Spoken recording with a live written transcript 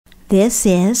This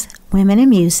is Women in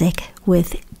Music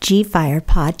with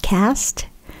gfirepodcast,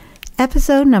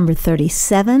 episode number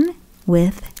 37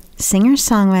 with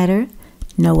singer-songwriter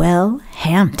Noëlle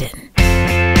Hampton.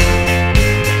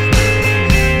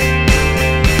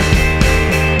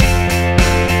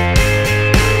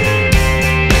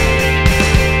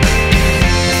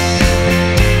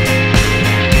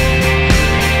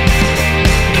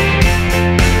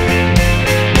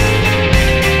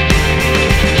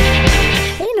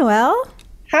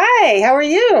 Hi, how are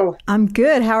you? I'm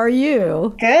good. How are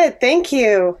you? Good, thank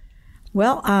you.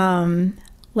 Well,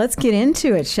 let's get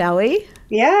into it, shall we?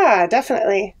 Yeah,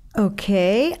 definitely.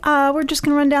 Okay, we're just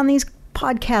going to run down these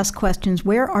podcast questions.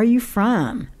 Where are you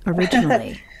from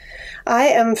originally? I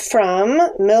am from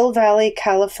Mill Valley,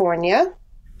 California,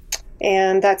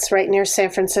 and that's right near San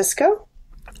Francisco.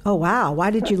 Oh, wow. Why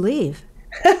did you leave?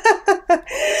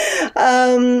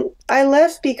 I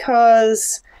left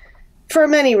because... for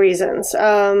many reasons.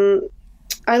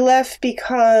 I left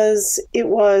because it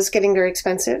was getting very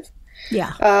expensive.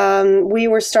 Yeah. We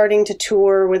were starting to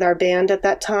tour with our band at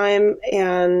that time,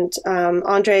 and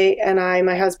Andre and I,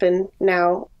 my husband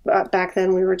now, back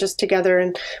then we were just together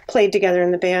and played together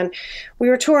in the band. We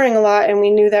were touring a lot, and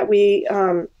we knew that we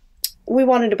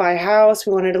wanted to buy a house.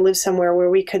 We wanted to live somewhere where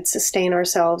we could sustain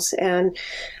ourselves. And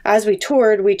as we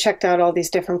toured, we checked out all these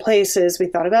different places. We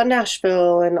thought about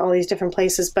Nashville and all these different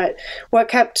places. But what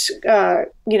kept,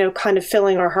 kind of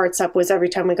filling our hearts up was every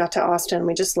time we got to Austin,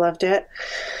 we just loved it.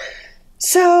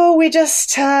 So we just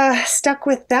stuck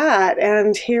with that.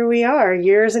 And here we are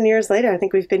years and years later. I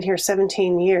think we've been here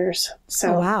 17 years.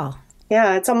 So, oh, wow.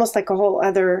 Yeah, it's almost like a whole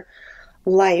other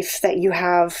life that you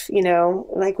have,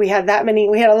 like we had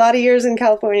a lot of years in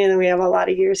California, and then we have a lot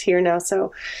of years here now.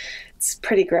 So it's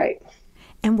pretty great.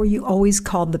 And were you always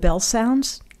called the Bell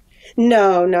Sounds?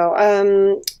 No.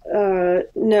 I'm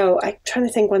trying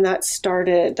to think when that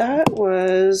started. That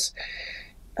was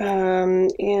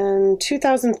in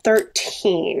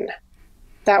 2013.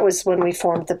 That was when we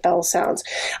formed the Bell Sounds.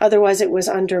 Otherwise, it was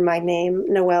under my name,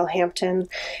 Noëlle Hampton.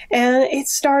 And it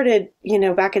started,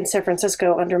 back in San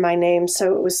Francisco under my name.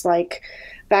 So it was like,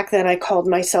 back then I called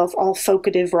myself all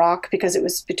folkative rock because it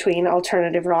was between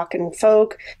alternative rock and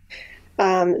folk.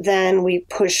 Then we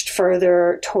pushed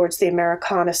further towards the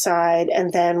Americana side.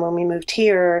 And then when we moved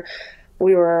here,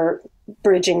 we were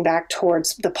bridging back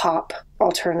towards the pop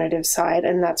alternative side.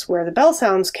 And that's where the Bell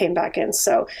Sounds came back in.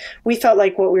 So we felt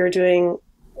like what we were doing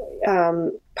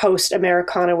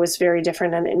post-Americana was very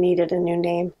different, and it needed a new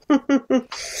name.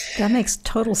 That makes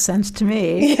total sense to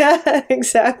me. Yeah,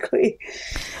 exactly.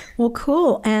 Well,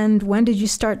 cool. And when did you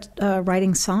start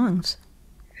writing songs?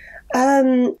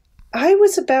 I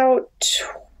was about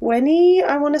 20,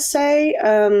 I want to say.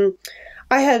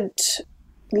 I had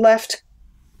left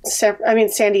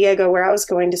San Diego, where I was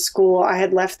going to school. I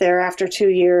had left there after 2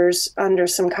 years under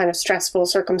some kind of stressful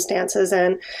circumstances,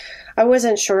 and I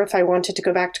wasn't sure if I wanted to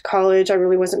go back to college. I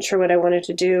really wasn't sure what I wanted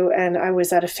to do, and I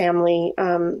was at a family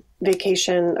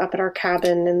vacation up at our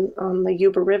cabin on the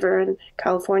Yuba River in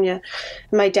California.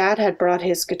 My dad had brought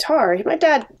his guitar.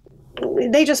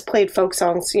 They just played folk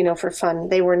songs, for fun.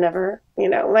 They were never,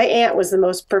 my aunt was the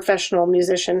most professional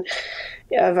musician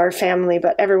of our family,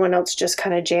 but everyone else just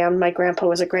kind of jammed. My grandpa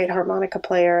was a great harmonica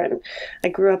player, and I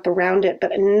grew up around it,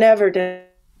 but never did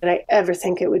I ever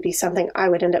think it would be something I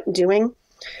would end up doing.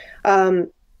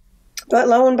 But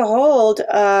lo and behold,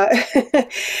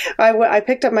 I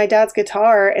picked up my dad's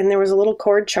guitar, and there was a little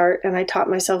chord chart, and I taught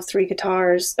myself three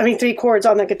chords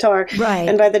on the guitar. Right.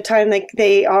 And by the time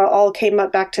they all came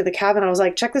up back to the cabin, I was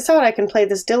like, check this out, I can play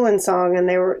this Dylan song. And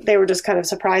they were just kind of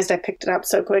surprised I picked it up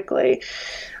so quickly.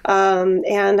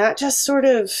 And that just sort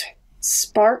of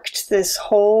sparked this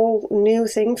whole new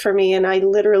thing for me. And I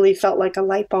literally felt like a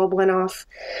light bulb went off.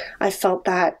 I felt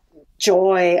that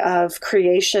joy of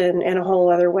creation in a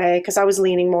whole other way, because I was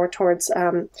leaning more towards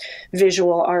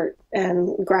visual art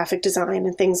and graphic design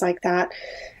and things like that.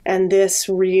 And this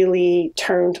really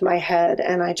turned my head,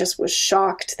 and I just was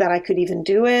shocked that I could even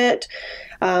do it,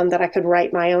 that I could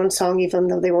write my own song, even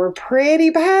though they were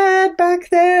pretty bad back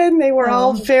then. They were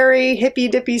all very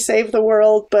hippy-dippy, save the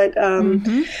world. But I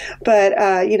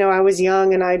was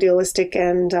young and idealistic,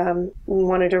 and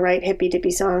wanted to write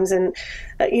hippy-dippy songs. And,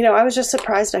 I was just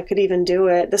surprised I could even do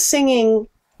it. The singing,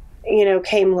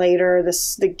 came later.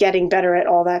 The getting better at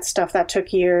all that stuff, that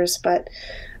took years. But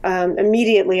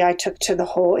immediately I took to the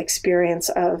whole experience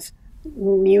of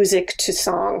music to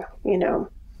song,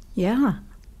 Yeah.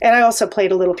 And I also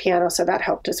played a little piano, so that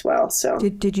helped as well. So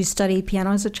Did you study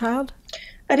piano as a child?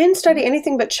 I didn't study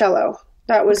anything but cello.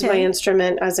 That was my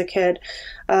instrument as a kid.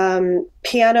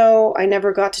 Piano, I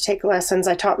never got to take lessons.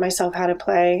 I taught myself how to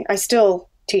play. I still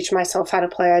teach myself how to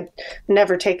play. I'd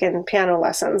never taken piano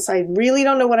lessons. I really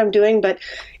don't know what I'm doing, but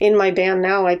in my band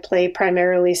now, I play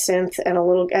primarily synth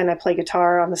and I play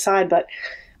guitar on the side, but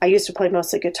I used to play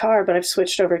mostly guitar, but I've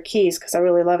switched over keys because I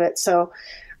really love it. So,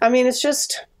 I mean, it's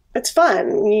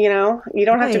fun, you know? You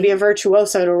don't have to be a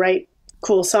virtuoso to write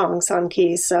cool songs on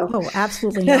keys. So, oh,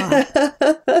 absolutely not.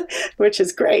 Which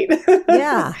is great.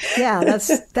 yeah.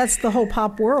 That's the whole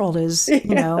pop world is,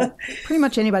 you know, pretty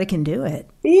much anybody can do it.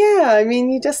 Yeah. I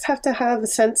mean, you just have to have a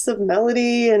sense of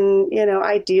melody and, you know,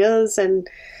 ideas and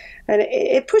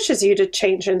it pushes you to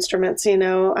change instruments. You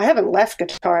know, I haven't left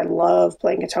guitar. I love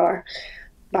playing guitar.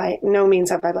 By no means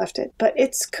have I left it, but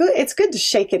it's good. It's good to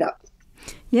shake it up.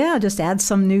 Yeah, just add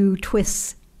some new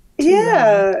twists.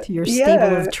 To your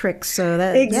stable of tricks. So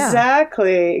that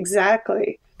exactly.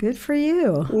 Good for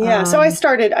you. Yeah. So I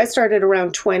started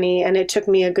around 20, and it took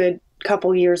me a good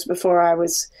couple years before I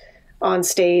was on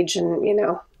stage and, you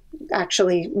know,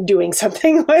 actually doing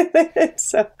something with it.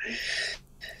 So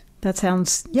that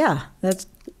sounds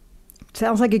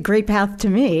like a great path to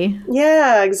me.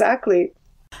 Yeah, exactly.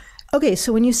 Okay,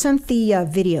 so when you sent the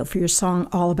video for your song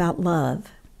All About Love,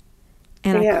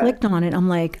 and I clicked on it, I'm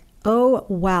like, oh,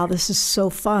 wow, this is so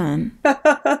fun.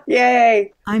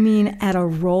 Yay. I mean, at a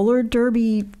roller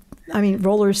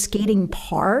skating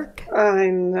park. I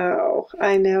know.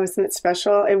 Isn't it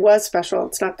special? It was special.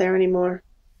 It's not there anymore.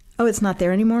 Oh, it's not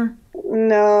there anymore?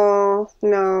 No,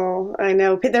 I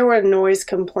know. There were noise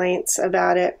complaints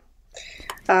about it.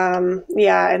 And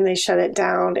they shut it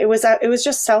down. It was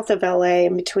just south of LA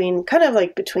and between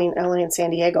LA and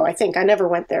San Diego, I think. I never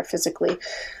went there physically.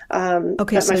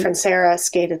 But my friend Sarah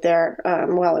skated there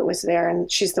while it was there, and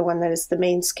she's the one that is the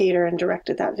main skater and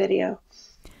directed that video.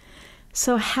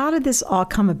 So how did this all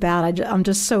come about? I'm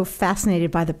just so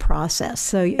fascinated by the process.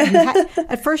 So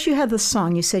at first you had the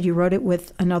song. You said you wrote it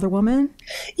with another woman?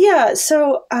 Yeah.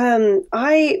 So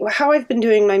how I've been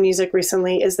doing my music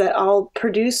recently is that I'll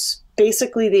produce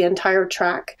basically the entire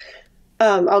track.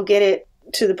 I'll get it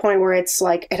to the point where it's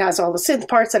like it has all the synth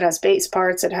parts, it has bass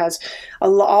parts, it has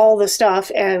all the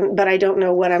stuff, but I don't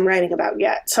know what I'm writing about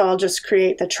yet. So I'll just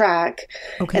create the track,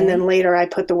 and then later I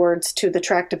put the words to the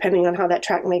track depending on how that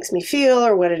track makes me feel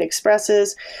or what it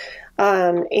expresses.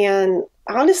 And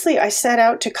honestly, I set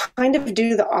out to kind of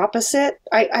do the opposite.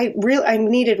 I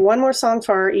needed one more song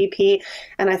for our EP,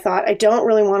 and I thought I don't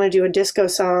really want to do a disco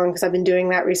song because I've been doing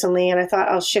that recently, and I thought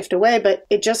I'll shift away, but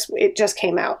it just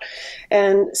came out.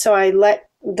 And so I let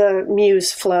the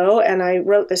muse flow, and I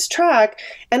wrote this track,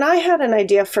 and I had an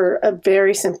idea for a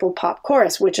very simple pop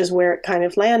chorus, which is where it kind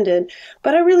of landed.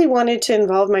 But I really wanted to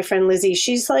involve my friend Lizzie.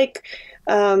 She's like,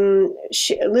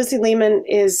 Lizzie Lehman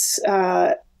is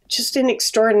just an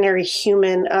extraordinary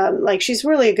human. She's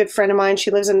really a good friend of mine.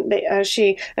 She lives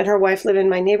she and her wife live in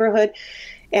my neighborhood,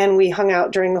 and we hung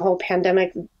out during the whole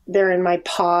pandemic there in my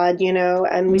pod, you know,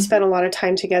 and we spent a lot of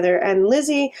time together. And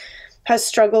Lizzie has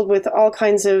struggled with all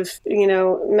kinds of, you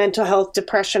know, mental health,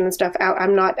 depression and stuff.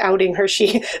 I'm not outing her.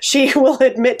 She will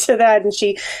admit to that.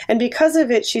 And because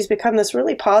of it, she's become this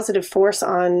really positive force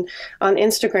on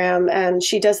Instagram. And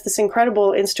she does this incredible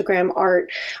Instagram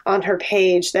art on her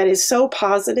page that is so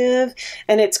positive,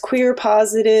 and it's queer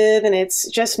positive, and it's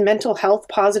just mental health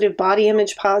positive, body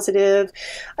image positive.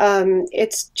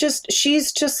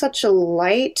 She's just such a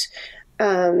light.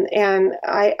 And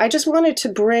I just wanted to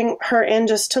bring her in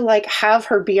just to like have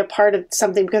her be a part of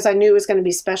something, because I knew it was going to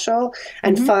be special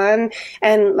and fun.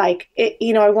 And like, it,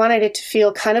 you know, I wanted it to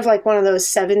feel kind of like one of those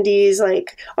 70s,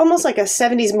 like almost like a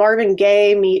 70s Marvin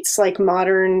Gaye meets like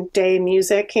modern day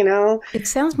music, you know? It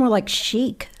sounds more like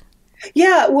Chic.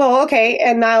 Yeah. Well, okay.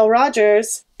 And Nile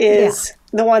Rodgers is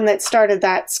the one that started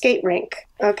that skate rink.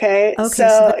 Okay.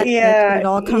 So it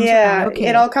all comes around. Okay.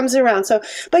 It all comes around. So,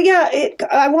 but yeah,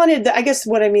 I guess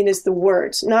what I mean is the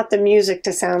words, not the music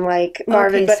to sound like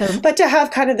Marvin, but to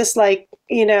have kind of this like,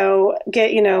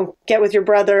 get with your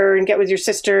brother and get with your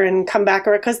sister and come back,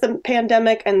 or because the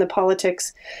pandemic and the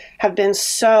politics have been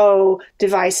so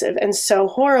divisive and so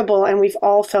horrible, and we've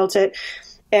all felt it.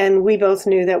 And we both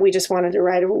knew that we just wanted to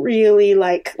write a really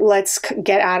like, let's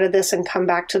get out of this and come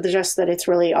back to just that it's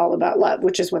really all about love,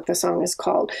 which is what the song is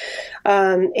called.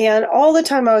 And all the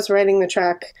time I was writing the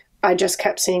track, I just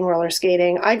kept seeing roller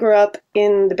skating. I grew up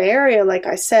in the Bay Area, like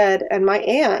I said, and my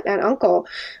aunt and uncle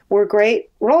were great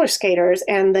roller skaters,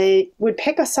 and they would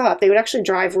pick us up. They would actually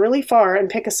drive really far and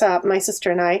pick us up, my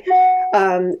sister and I,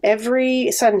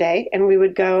 every Sunday, and we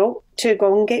would go to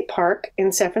Golden Gate Park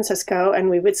in San Francisco,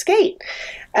 and we would skate.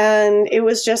 And it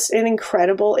was just an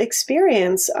incredible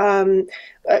experience.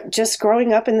 just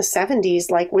growing up in the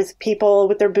 70s, like with people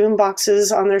with their boom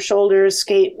boxes on their shoulders,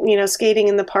 skating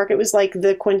in the park. It was like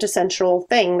the quintessential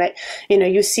thing that,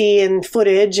 you see in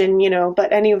footage and,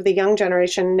 but any of the young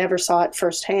generation never saw it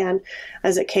firsthand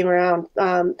as it came around.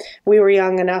 We were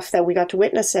young enough that we got to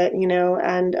witness it,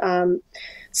 and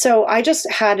so I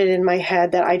just had it in my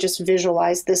head that I just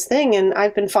visualized this thing. And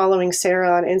I've been following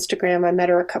Sarah on Instagram. I met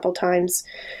her a couple times.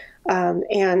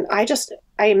 And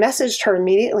I messaged her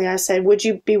immediately. I said, would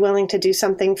you be willing to do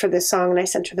something for this song? And I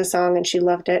sent her the song and she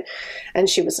loved it. And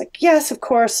she was like, yes, of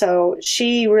course. So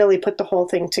she really put the whole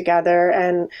thing together.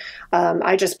 And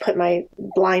I just put my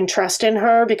blind trust in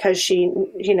her because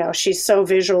she's so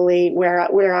visually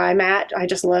where I'm at. I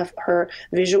just love her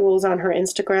visuals on her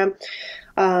Instagram.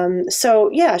 So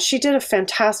yeah, she did a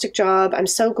fantastic job. I'm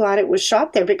so glad it was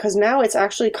shot there because now it's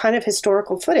actually kind of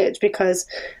historical footage because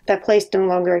that place no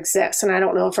longer exists. And I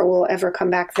don't know if it will ever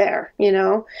come back there,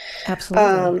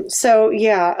 Absolutely. So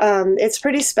yeah, it's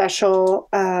pretty special.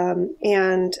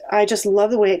 And I just love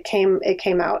the way it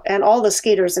came out, and all the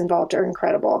skaters involved are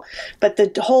incredible, but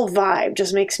the whole vibe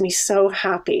just makes me so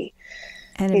happy.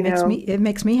 And it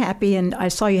makes me happy. And I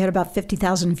saw you had about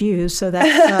 50,000 views, so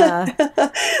that's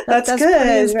that's good,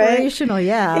 pretty inspirational. Right?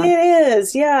 Yeah, it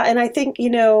is. Yeah, and I think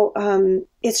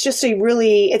it's just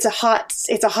it's a hot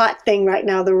thing right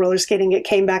now. The roller skating, it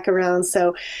came back around,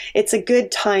 so it's a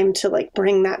good time to like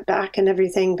bring that back and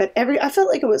everything. But I felt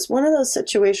like it was one of those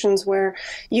situations where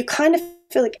you kind of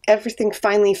feel like everything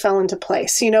finally fell into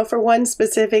place, for one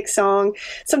specific song.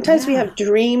 Sometimes we have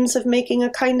dreams of making a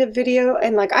kind of video,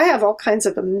 and like I have all kinds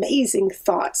of amazing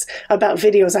thoughts about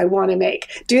videos I want to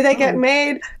make. Do they get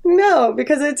made? No,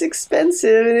 because it's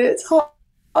expensive and it's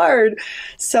hard.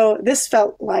 So this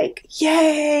felt like,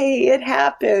 yay, it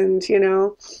happened,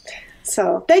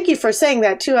 So thank you for saying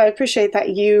that too. I appreciate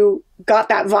that you got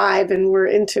that vibe and were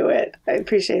into it. I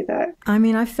appreciate that. I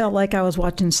mean, I felt like I was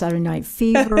watching Saturday Night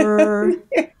Fever.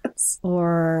 Yes.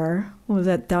 Or what was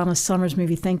that Donna Summers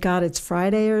movie, Thank God It's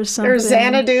Friday or something? Or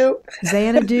Xanadu.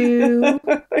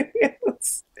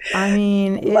 Yes. I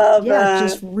mean, it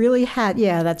just really had,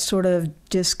 that sort of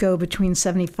disco between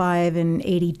 75 and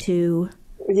 82.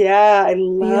 Yeah, I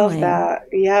love that.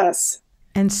 Yes.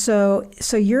 And so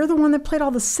you're the one that played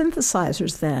all the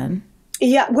synthesizers then?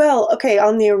 Yeah, well, okay,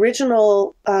 on the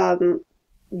original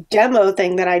demo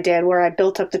thing that I did where I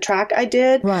built up the track, I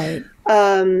did. Right.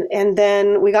 And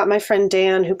then we got my friend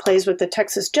Dan, who plays with the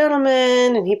Texas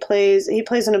Gentlemen, and he plays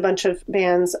in a bunch of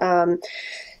bands.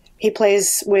 He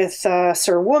plays with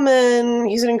Sir Woman.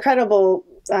 He's an incredible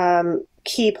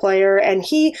key player, and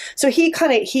he's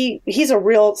a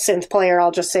real synth player, I'll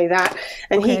just say that.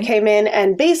 And He came in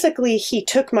and basically he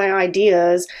took my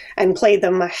ideas and played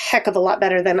them a heck of a lot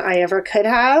better than I ever could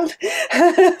have.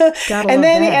 And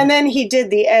then he did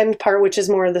the end part, which is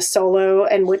more of the solo,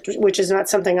 and which is not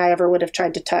something I ever would have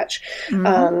tried to touch.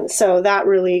 Mm-hmm. So that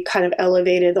really kind of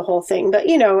elevated the whole thing. But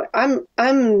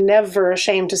I'm never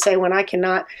ashamed to say when I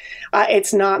cannot,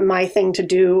 it's not my thing to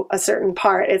do a certain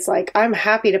part. It's like I'm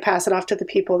happy to pass it off to the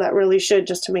people that really should,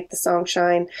 just to make the song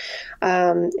shine.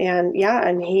 And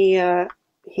he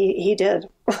did.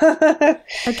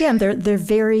 Again, they're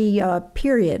very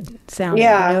period sounding.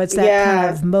 Yeah, it's that kind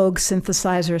of Moog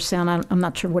synthesizer sound. I'm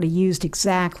not sure what he used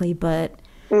exactly, but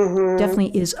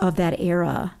definitely is of that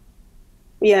era.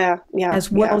 Yeah. As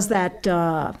well as that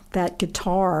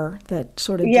guitar that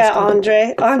sort of Andre. Yeah,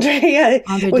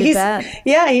 Andre did that.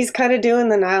 Yeah, he's kind of doing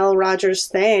the Nile Rodgers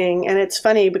thing, and it's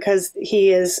funny because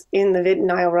he is in the video.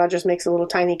 Nile Rodgers makes a little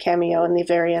tiny cameo in the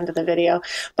very end of the video,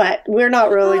 but we're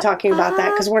not really talking about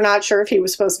that because we're not sure if he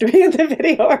was supposed to be in the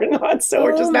video or not. So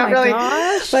we're just not really.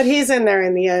 Gosh. But he's in there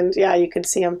in the end. Yeah, you can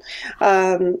see him.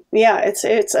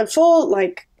 It's a full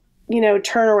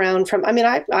turnaround from. I mean,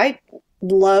 I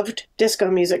loved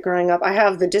disco music growing up. I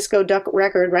have the Disco Duck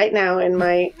record right now in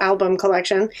my album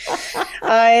collection.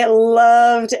 I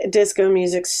loved disco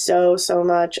music so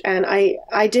much, and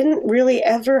I didn't really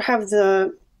ever have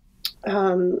the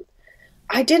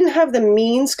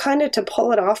means kind of to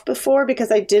pull it off before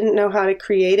because I didn't know how to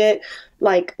create it.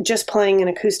 Like just playing an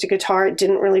acoustic guitar, it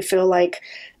didn't really feel like,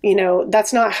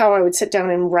 that's not how I would sit down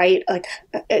and write. Like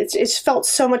it felt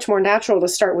so much more natural to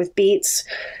start with beats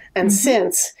and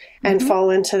synths and fall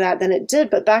into that than it did.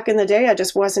 But back in the day, I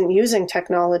just wasn't using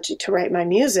technology to write my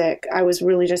music. I was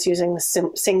really just using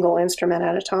the single instrument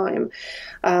at a time.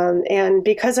 And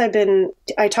because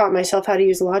I taught myself how to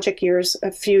use Logic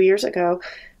a few years ago,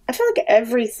 I feel like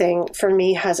everything for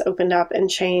me has opened up and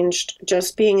changed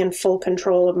just being in full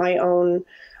control of my own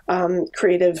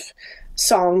creative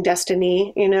song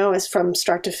destiny, as from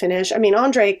start to finish. I mean,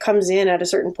 Andre comes in at a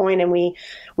certain point and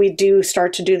we do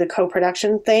start to do the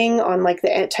co-production thing on like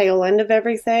the tail end of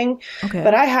everything. Okay.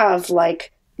 But I have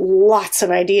like lots of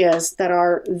ideas that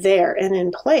are there and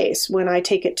in place when I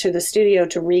take it to the studio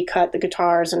to recut the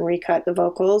guitars and recut the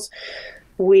vocals.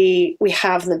 We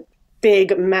have the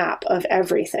big map of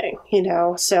everything,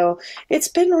 so it's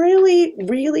been really,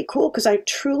 really cool because I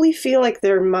truly feel like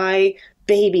they're my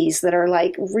babies that are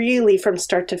like really from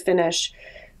start to finish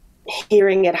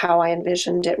hearing it how I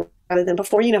envisioned it, rather than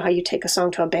before, how you take a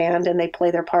song to a band and they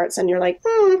play their parts and you're like,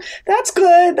 that's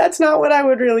good, that's not what I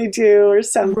would really do, or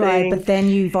something. Right, but then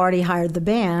you've already hired the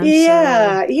band.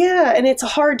 Yeah, and it's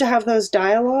hard to have those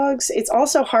dialogues. It's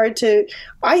also hard to,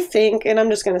 I think, and I'm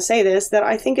just going to say this, that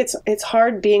I think it's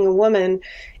hard being a woman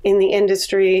in the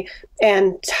industry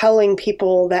and telling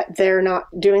people that they're not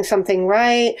doing something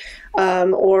right,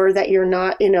 or that you're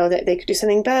not, that they could do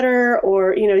something better,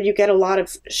 or, you get a lot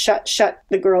of shut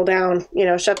the girl down,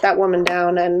 shut that woman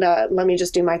down and let me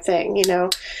just do my thing,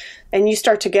 and you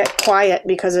start to get quiet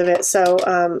because of it. So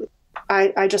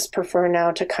I just prefer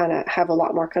now to kind of have a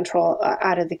lot more control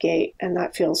out of the gate, and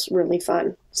that feels really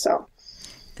fun. So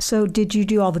did you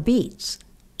do all the beats?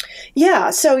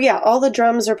 Yeah. So all the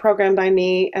drums are programmed by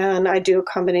me, and I do a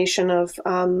combination of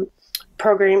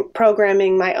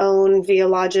programming my own via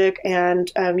Logic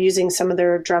and using some of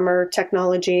their drummer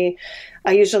technology.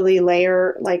 I usually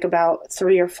layer like about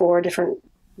 3 or 4 different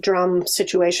drum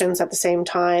situations at the same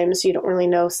time, so you don't really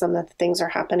know some of the things are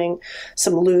happening,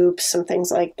 some loops, some things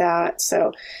like that.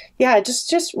 So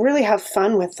just really have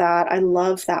fun with that. I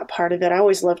love that part of it. I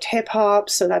always loved hip hop,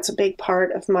 so that's a big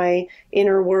part of my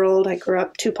inner world. I grew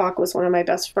up, Tupac was one of my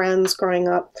best friends growing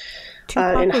up.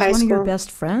 Tupac in was high one school. Of your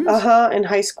best friends? In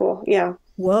high school, yeah.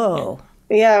 Whoa.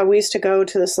 Yeah, we used to go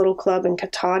to this little club in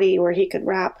Katati where he could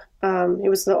rap. It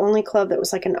was the only club that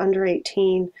was like an under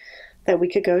 18 that we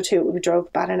could go to. We drove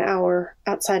about an hour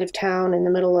outside of town in the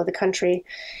middle of the country.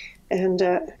 And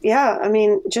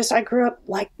I grew up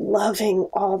like loving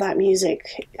all that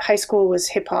music. High school was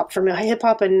hip hop for me, hip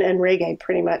hop and reggae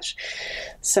pretty much.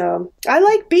 So I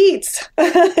like beats.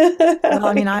 Well,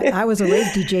 I mean, I was a rave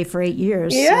DJ for 8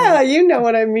 years. Yeah, so you know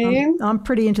what I mean. I'm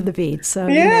pretty into the beats. So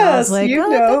yes, I was like,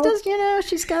 know. That does,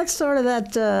 she's got sort of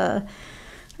that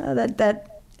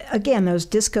again, those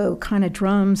disco kind of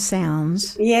drum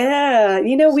sounds. Yeah.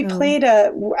 We played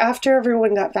after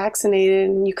everyone got vaccinated,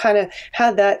 and you kind of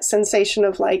had that sensation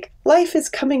of like, life is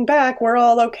coming back. We're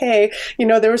all okay.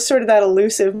 There was sort of that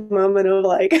elusive moment of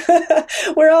like,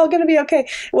 we're all going to be okay.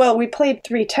 Well, we played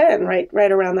 310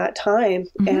 right around that time.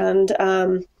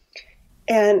 Mm-hmm.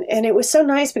 And it was so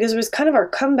nice because it was kind of our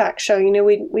comeback show.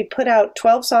 We put out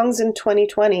 12 songs in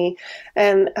 2020,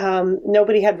 and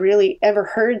nobody had really ever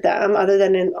heard them other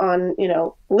than on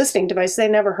listening devices. They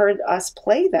never heard us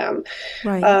play them.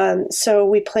 Right. So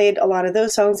we played a lot of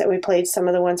those songs, and we played some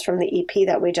of the ones from the EP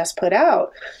that we just put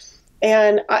out.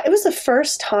 And it was the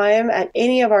first time at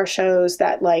any of our shows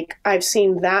that like I've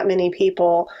seen that many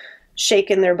people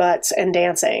shaking their butts and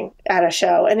dancing at a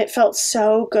show. And it felt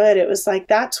so good. It was like,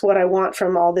 that's what I want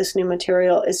from all this new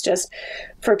material, is just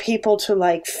for people to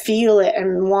like feel it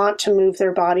and want to move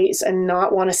their bodies and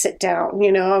not want to sit down.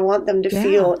 I want them to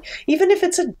feel it. Even if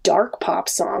it's a dark pop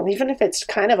song, even if it's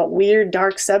kind of a weird,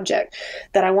 dark subject,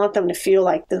 that I want them to feel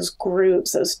like those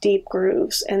grooves, those deep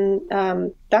grooves.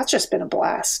 And that's just been a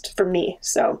blast for me.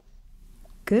 So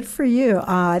good for you.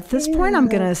 At this point, I'm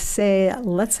going to say,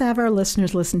 let's have our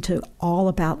listeners listen to All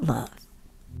About Love.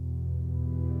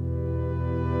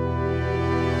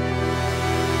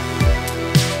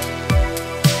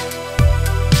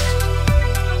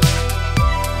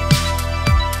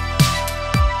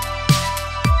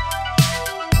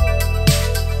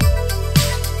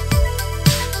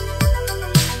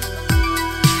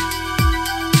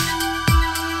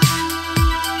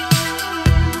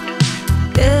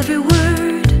 Every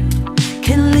word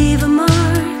can leave a mark,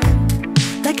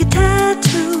 like a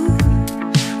tattoo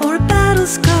or a battle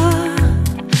scar.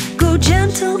 Go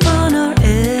gentle on our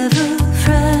ever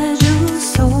fragile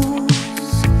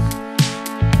souls.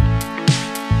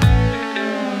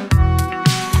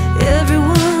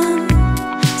 Everyone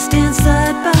stands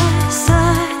side by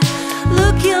side.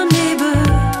 Look your neighbor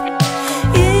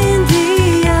in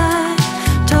the eye.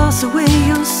 Toss away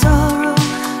your sorrow,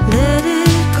 let it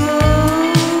go.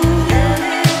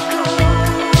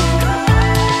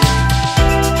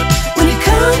 When it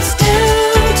comes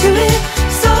down to it,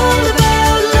 it's all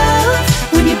about love.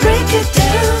 When you break it down,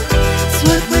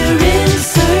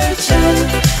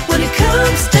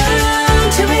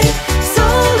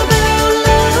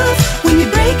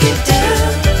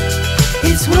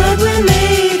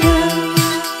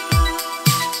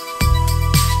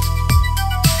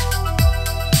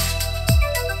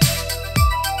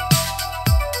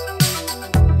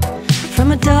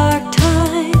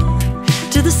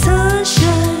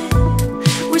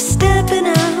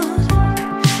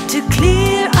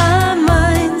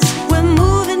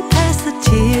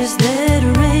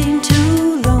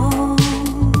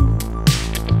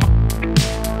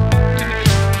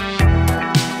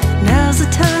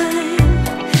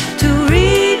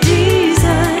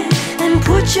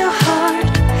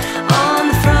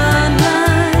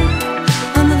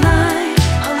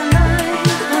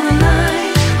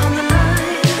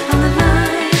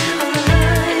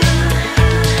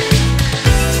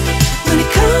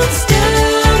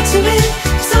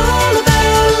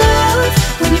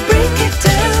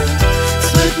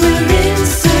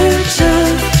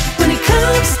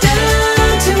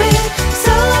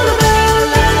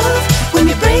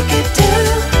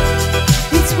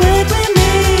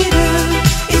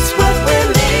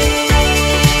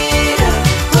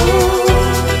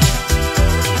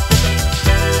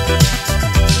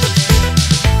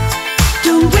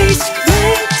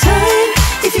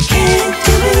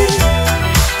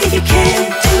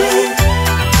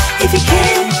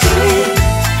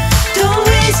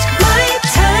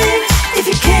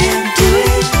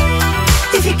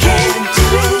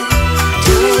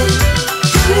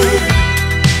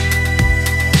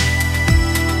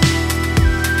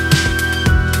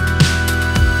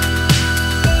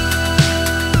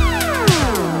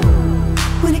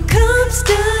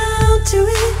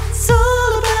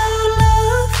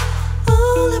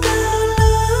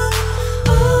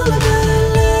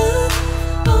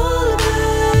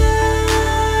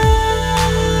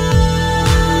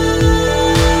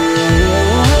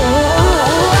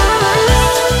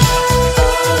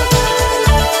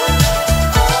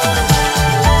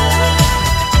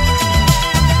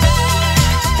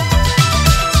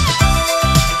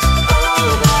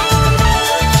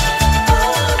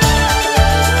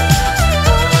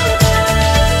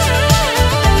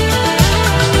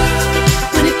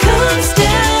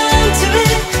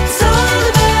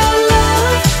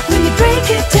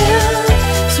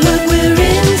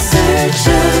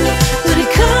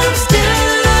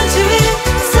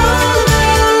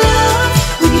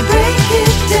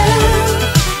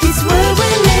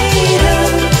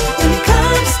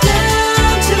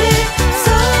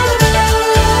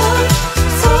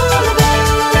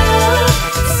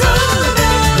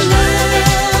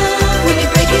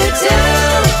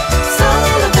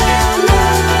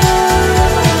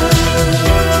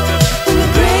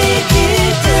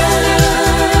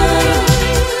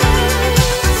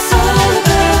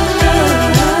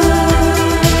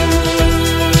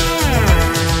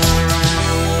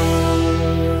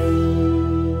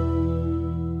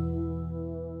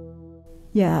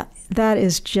 Yeah, that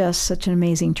is just such an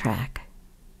amazing track.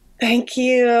 Thank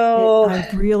you. I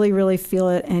really, really feel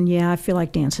it, and yeah, I feel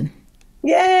like dancing.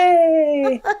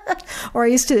 Yay! Or I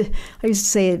used to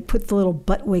say, put the little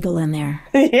butt wiggle in there.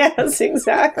 Yes,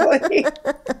 exactly.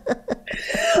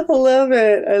 I love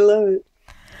it. I love it.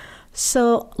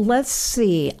 So let's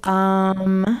see.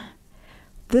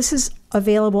 This is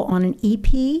available on an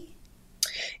EP.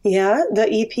 Yeah, the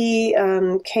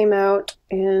EP came out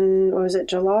in, what was it,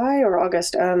 July or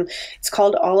August? It's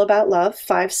called All About Love,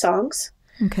 5 songs.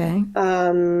 Okay.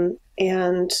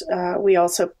 And we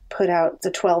also put out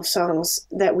the 12 songs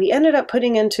that we ended up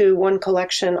putting into one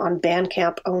collection on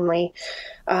Bandcamp only.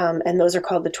 And those are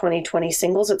called the 2020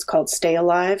 singles. It's called Stay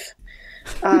Alive.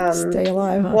 Stay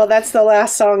Alive. Huh? Well, that's the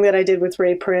last song that I did with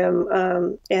Ray Prim.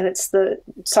 And it's the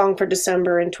song for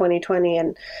December in 2020.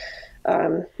 And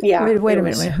yeah. Wait a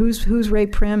minute. Who's Ray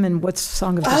Prim and what's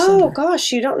Song of December? Oh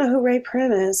gosh, you don't know who Ray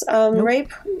Prim is.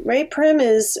 Nope. Ray Prim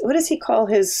is, what does he call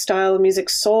his style of music?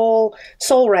 Soul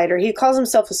writer. He calls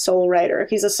himself a soul writer.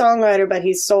 He's a songwriter, but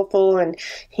he's soulful, and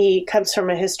he comes from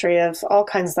a history of all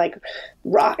kinds like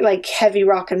rock, like heavy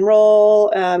rock and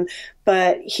roll.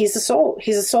 But he's a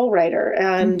soul writer,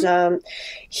 and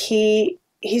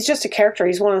he's just a character.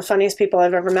 He's one of the funniest people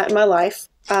I've ever met in my life.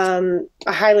 I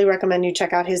highly recommend you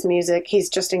check out his music. He's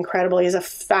just incredible. He has a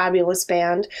fabulous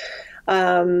band,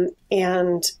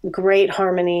 and great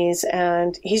harmonies.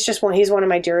 And he's one of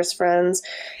my dearest friends.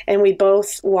 And we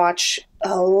both watch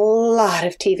a lot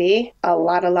of TV, a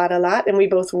lot. And we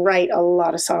both write a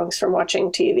lot of songs from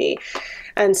watching TV.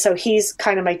 And so he's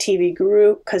kind of my TV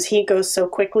guru because he goes so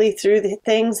quickly through the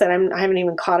things that I haven't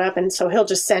even caught up. And so he'll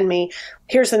just send me,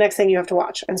 here's the next thing you have to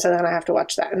watch. And so then I have to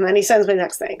watch that. And then he sends me the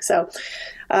next thing. So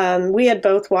we had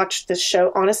both watched this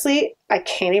show. Honestly, I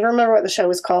can't even remember what the show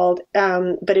was called.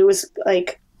 But it was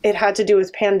like, it had to do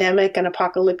with pandemic and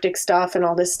apocalyptic stuff and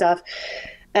all this stuff.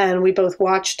 And we both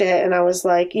watched it. And I was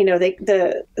like, you know,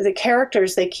 the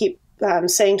characters, they keep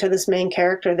saying to this main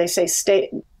character, they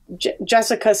say,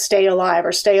 Jessica, stay alive,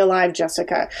 or stay alive,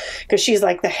 Jessica, because she's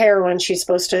like the heroine. She's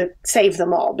supposed to save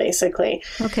them all, basically.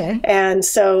 Okay. And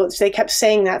so they kept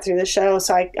saying that through the show.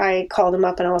 So I called him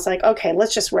up and I was like, okay,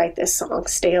 let's just write this song,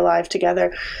 Stay Alive,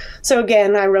 together. So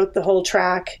again, I wrote the whole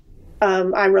track.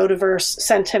 I wrote a verse,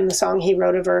 sent him the song, he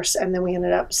wrote a verse, and then we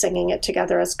ended up singing it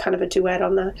together as kind of a duet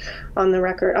on the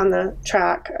record, on the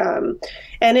track.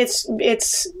 And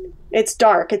it's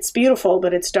dark. It's beautiful,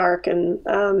 but it's dark. And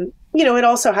you know, it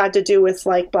also had to do with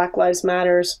like Black Lives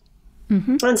Matters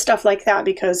and stuff like that,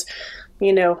 because,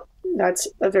 you know, that's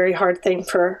a very hard thing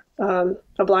for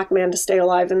a Black man to stay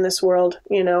alive in this world,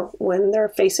 you know, when they're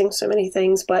facing so many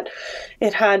things. But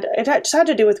it just had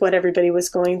to do with what everybody was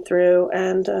going through,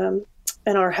 and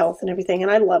our health and everything.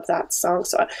 And I love that song.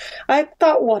 So I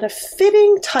thought, what a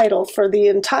fitting title for the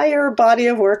entire body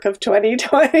of work of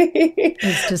 2020.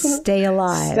 It's just Stay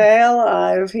Alive. Stay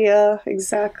alive. Yeah,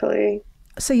 exactly.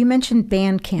 So you mentioned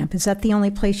Bandcamp. Is that the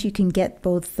only place you can get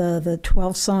both the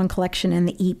 12-song collection and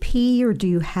the EP, or do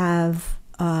you have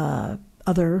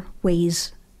other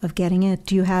ways of getting it?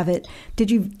 Do you have it?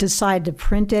 Did you decide to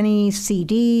print any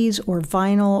CDs or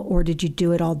vinyl, or did you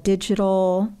do it all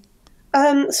digital?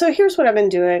 So here's what I've been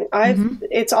doing.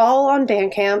 It's all on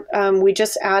Bandcamp. We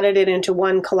just added it into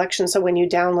one collection. So when you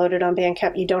download it on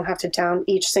Bandcamp, you don't have to download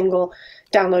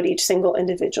each single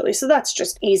individually. So that's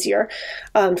just easier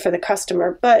for the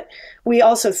customer. But we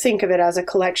also think of it as a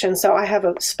collection. So I have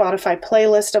a Spotify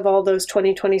playlist of all those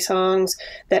 2020 songs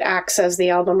that acts as the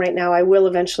album right now. I will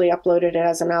eventually upload it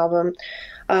as an album.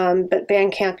 But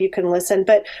Bandcamp, you can listen.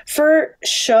 But for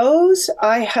shows,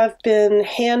 I have been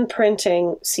hand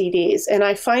printing CDs, and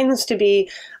I find this to be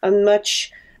a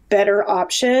much better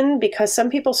option because some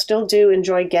people still do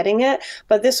enjoy getting it.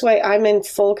 But this way, I'm in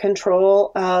full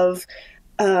control of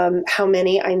how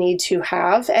many I need to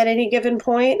have at any given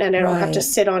point, and I don't have to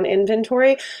sit on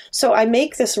inventory. So I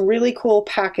make this really cool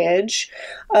package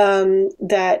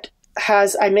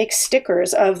I make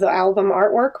stickers of the album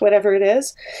artwork, whatever it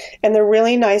is, and they're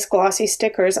really nice glossy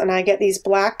stickers. And I get these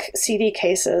black CD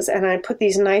cases, and I put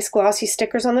these nice glossy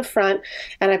stickers on the front,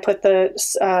 and I put a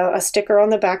sticker on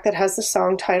the back that has the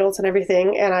song titles and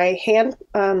everything. And I hand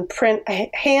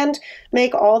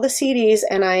make all the CDs,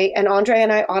 and Andre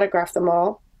and I autograph them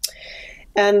all.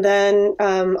 And then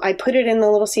I put it in the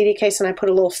little CD case, and I put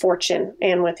a little fortune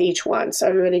in with each one. So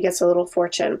everybody gets a little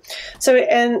fortune. So,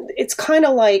 and it's kind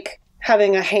of like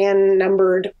having a hand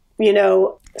numbered, you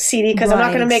know, CD, because I'm not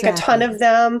going to make a ton of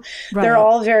them. They're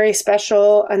all very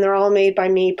special, and they're all made by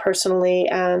me personally.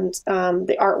 And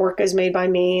the artwork is made by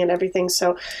me and everything.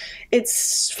 So it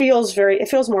feels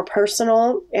more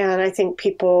personal. And I think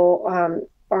people,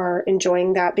 are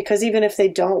enjoying that, because even if they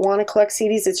don't want to collect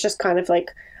CDs, it's just kind of like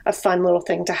a fun little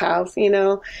thing to have, you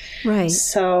know? Right.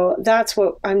 So that's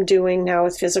what I'm doing now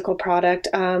with physical product.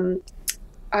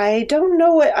 I don't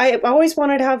know what, I always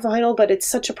wanted to have vinyl, but it's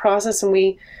such a process, and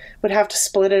we would have to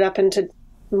split it up into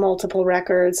multiple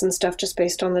records and stuff just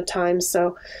based on the time.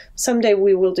 So someday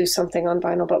we will do something on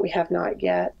vinyl, but we have not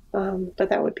yet. But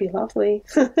that would be lovely.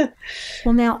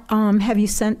 Well, now, have you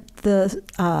sent the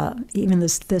even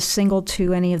this single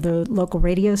to any of the local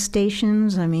radio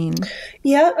stations? I mean,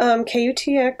 yeah,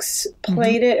 KUTX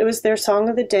played it. It was their song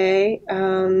of the day,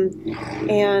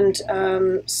 and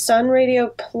Sun Radio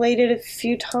played it a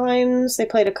few times. They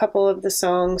played a couple of the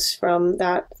songs from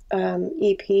that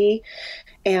EP,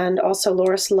 and also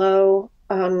Loris Lowe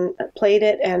played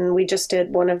it. And we just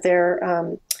did one of their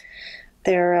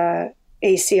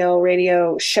ACL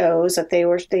radio shows that they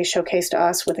showcased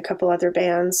us with a couple other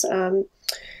bands.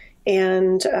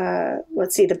 And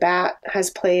let's see, the Bat has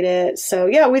played it. So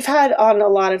yeah, we've had on a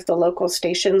lot of the local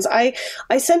stations. I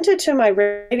sent it to my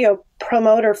radio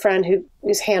promoter friend who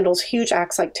handles huge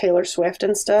acts like Taylor Swift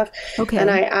and stuff. Okay. And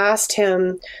I asked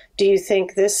him, do you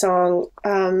think this song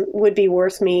would be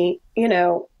worth me,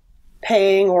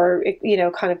 paying or,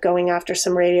 kind of going after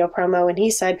some radio promo? And he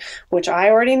said, which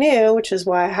I already knew, which is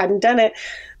why I hadn't done it,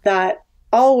 that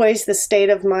always the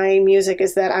state of my music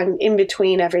is that I'm in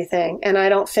between everything, and I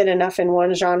don't fit enough in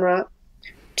one genre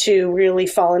to really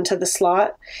fall into the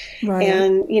slot. Right.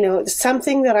 And,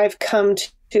 something that I've come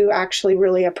to actually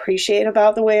really appreciate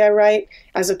about the way I write,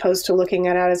 as opposed to looking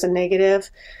at it as a negative,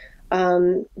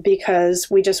 because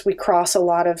we cross a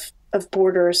lot of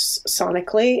borders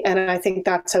sonically, and I think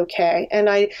that's okay. And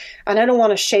I don't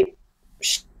want to shift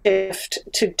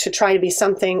to try to be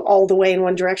something all the way in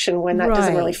one direction when that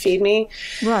doesn't really feed me.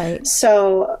 Right.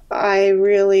 So I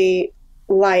really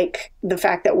like the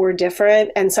fact that we're different.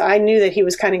 And so I knew that he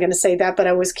was kind of going to say that, but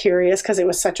I was curious because it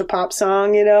was such a pop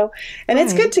song, and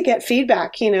it's good to get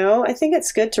feedback, I think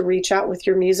it's good to reach out with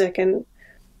your music and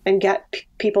get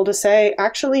people to say,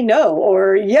 actually, no,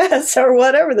 or yes, or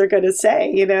whatever they're going to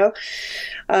say,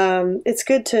 it's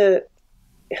good to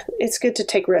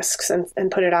take risks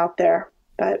and put it out there.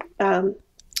 But,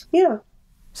 yeah.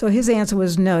 So his answer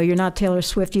was no, you're not Taylor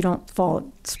Swift. You don't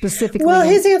fall specifically. Well,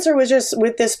 his answer was just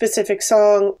with this specific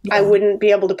song, I wouldn't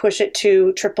be able to push it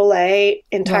to AAA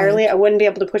entirely. Right. I wouldn't be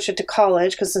able to push it to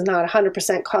college because it's not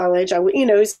 100% college.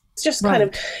 It's just kind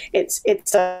of, it's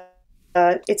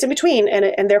in between,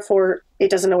 and therefore it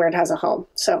doesn't know where it has a home.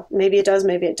 So maybe it does,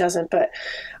 maybe it doesn't, but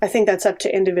I think that's up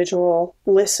to individual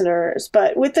listeners.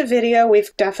 But with the video,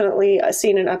 we've definitely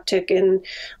seen an uptick in,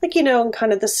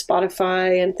 kind of the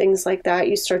Spotify and things like that.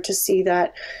 You start to see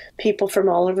that people from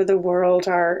all over the world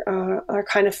are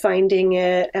kind of finding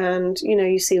it, and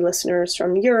you see listeners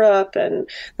from Europe and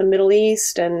the Middle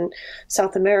East and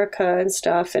South America and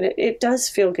stuff, and it does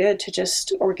feel good to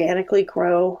just organically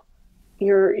grow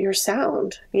your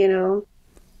sound,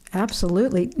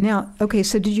 Absolutely. Now, okay,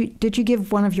 so did you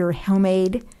give one of your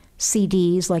homemade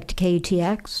CDs like to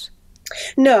KUTX?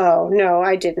 No,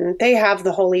 I didn't. They have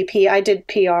the whole EP. I did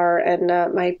PR, and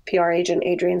my PR agent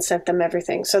Adrian sent them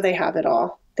everything, so they have it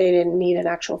all. They didn't need an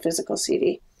actual physical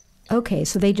CD. Okay,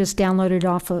 so they just downloaded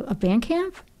off a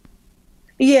Bandcamp?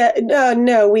 Yeah,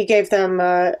 no, we gave them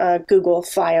a Google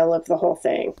file of the whole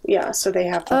thing. Yeah, so they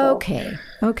have the whole.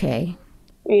 Okay.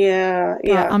 Yeah.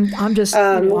 I'm just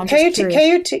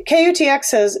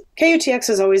KUTX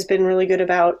has always been really good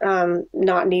about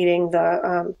not needing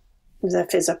the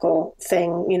physical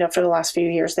thing. For the last few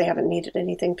years, they haven't needed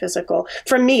anything physical.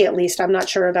 From me, at least. I'm not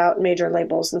sure about major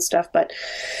labels and stuff, but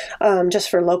just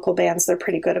for local bands, they're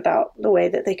pretty good about the way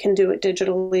that they can do it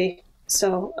digitally.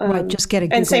 So just get a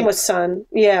Google. And same with Sun.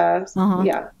 Yeah,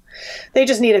 yeah. They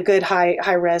just need a good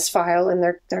high res file, and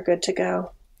they're good to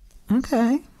go.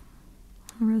 Okay.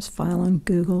 Res file on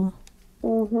Google.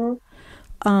 Mm-hmm.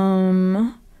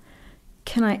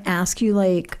 Can I ask you,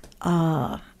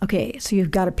 okay, so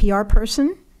you've got a PR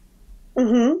person?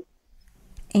 Mm-hmm.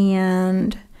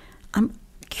 And I'm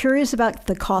curious about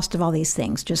the cost of all these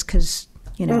things, just because,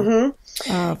 Mm-hmm.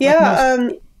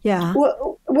 Yeah.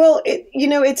 Well,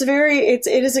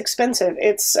 it is expensive.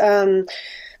 It's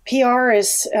PR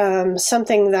is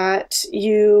something that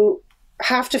you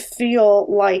have to feel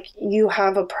like you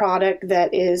have a product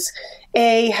that is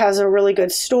has a really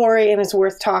good story and is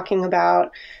worth talking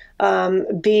about.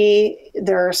 B,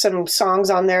 there are some songs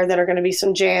on there that are going to be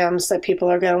some jams that people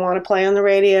are going to want to play on the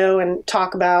radio and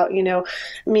talk about,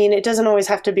 it doesn't always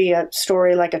have to be a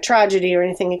story like a tragedy or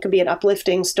anything. It could be an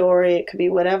uplifting story. It could be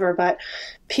whatever, but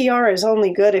PR is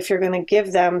only good if you're going to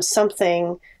give them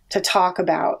something to talk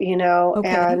about, Okay.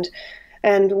 And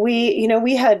And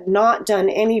we had not done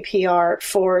any PR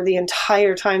for the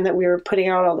entire time that we were putting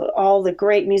out all the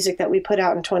great music that we put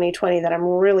out in 2020 that I'm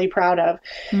really proud of.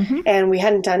 And we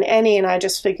hadn't done any. And I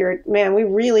just figured, man, we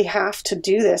really have to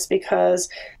do this, because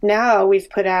now we've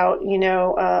put out,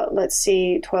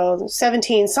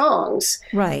 17 songs,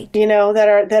 right?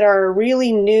 That are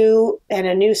really new and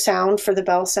a new sound for the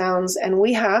Bell Sounds. And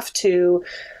we have to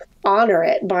honor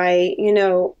it by,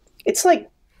 it's like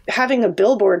having a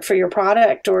billboard for your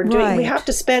product, or we have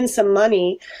to spend some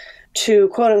money to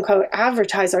quote unquote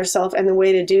advertise ourselves. And the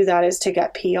way to do that is to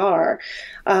get PR.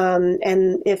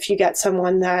 And if you get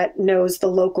someone that knows the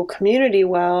local community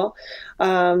well,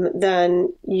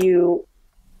 then you're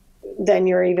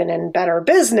even in better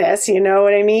business. You know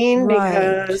what I mean?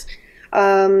 Right. Because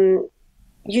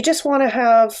you just want to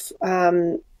have,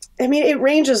 it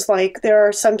ranges. Like, there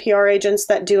are some PR agents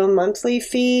that do a monthly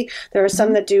fee. There are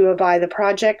some that do a by the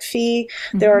project fee.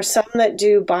 There are some that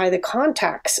do by the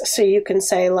contacts. So you can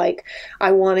say, like,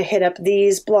 I want to hit up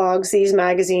these blogs, these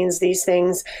magazines, these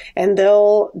things, and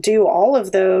they'll do all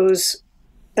of those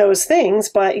things.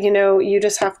 But, you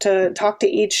just have to talk to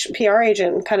each PR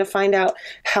agent and kind of find out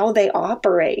how they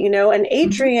operate, and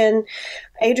Adrienne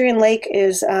Lake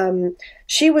is,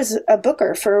 she was a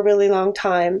booker for a really long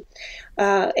time.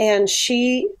 And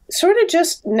she sort of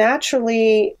just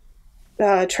naturally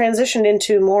transitioned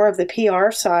into more of the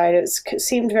PR side. It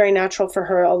seemed very natural for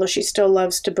her, although she still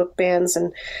loves to book bands,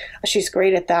 and she's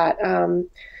great at that.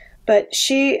 But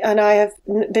she and I have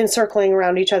been circling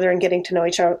around each other and getting to know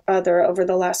each other over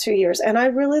the last few years. And I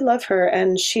really love her.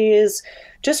 And she is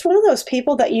just one of those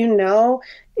people that,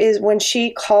 is when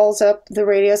she calls up the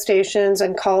radio stations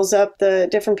and calls up the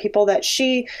different people, that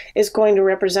she is going to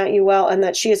represent you well, and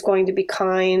that she is going to be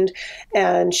kind,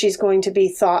 and she's going to be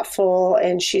thoughtful,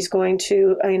 and she's going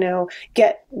to,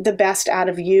 get the best out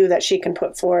of you that she can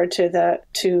put forward to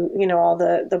all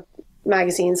the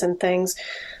magazines and things.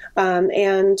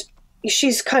 And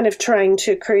she's kind of trying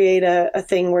to create a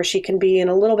thing where she can be in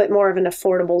a little bit more of an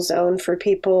affordable zone for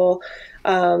people.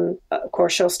 Of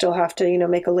course, she'll still have to,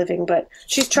 make a living, but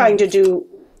she's trying to do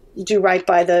right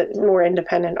by the more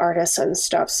independent artists and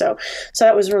stuff. So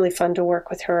that was really fun to work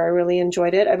with her. I really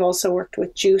enjoyed it. I've also worked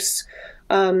with Juice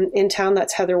in town.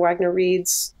 That's Heather Wagner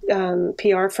Reed's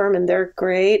PR firm, and they're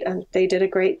great. And they did a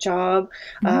great job.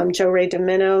 Joe Ray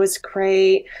Domino is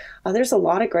great. There's a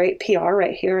lot of great PR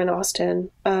right here in Austin.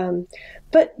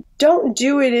 But don't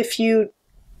do it if you're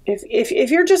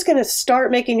just going to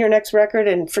start making your next record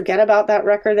and forget about that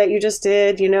record that you just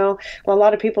did. Well, a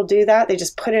lot of people do that. They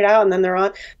just put it out and then they're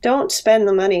on. Don't spend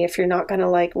the money if you're not going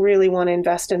to really want to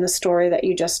invest in the story that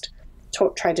you just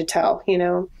tried to tell.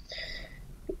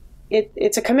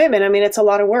 It's a commitment. It's a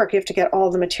lot of work. You have to get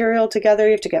all the material together.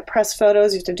 You have to get press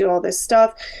photos. You have to do all this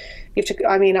stuff. You have to,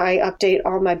 I update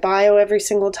all my bio every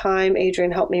single time.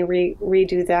 Adrienne helped me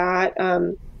redo that.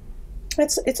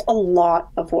 It's a lot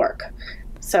of work.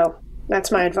 So that's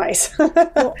my advice.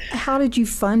 Well, how did you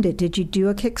fund it? Did you do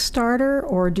a Kickstarter,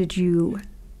 or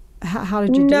how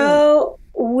did you do it? No,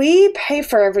 we pay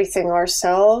for everything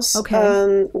ourselves.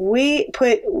 Okay. We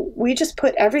just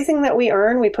put everything that we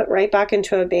earn, we put right back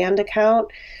into a band account.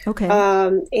 Okay.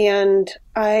 And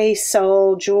I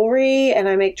sell jewelry, and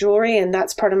I make jewelry, and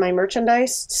that's part of my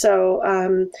merchandise.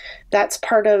 So that's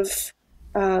part of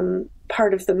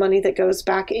the money that goes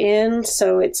back in.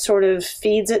 So it sort of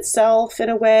feeds itself in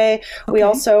a way. Okay. We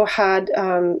also had,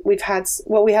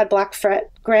 we had Black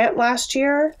Fret grant last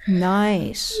year.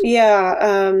 Nice.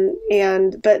 Yeah.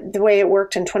 But the way it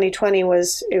worked in 2020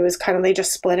 was, it was kind of, they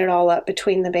just split it all up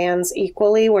between the bands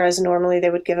equally, whereas normally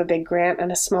they would give a big grant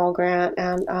and a small grant.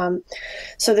 And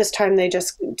so this time they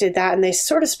just did that, and they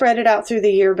sort of spread it out through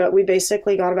the year, but we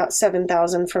basically got about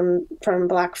 $7,000 from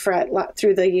Black Fret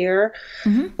through the year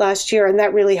last year. And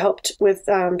that really helped with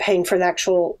paying for the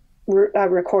actual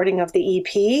recording of the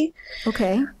EP.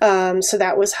 Okay. So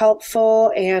that was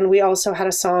helpful. And we also had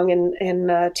a song in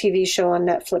a TV show on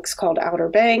Netflix called Outer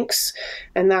Banks,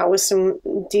 and that was some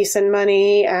decent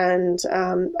money. And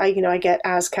I get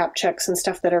ASCAP checks and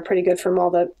stuff that are pretty good from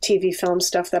all the TV film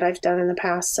stuff that I've done in the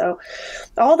past. So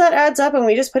all that adds up, and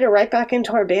we just put it right back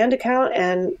into our band account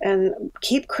and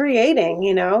keep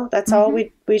creating. That's all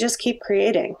we just keep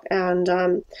creating.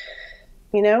 And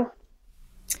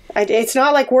it's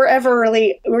not like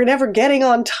we're never getting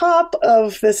on top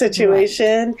of the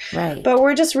situation, right. But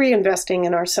we're just reinvesting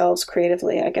in ourselves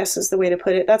creatively, I guess is the way to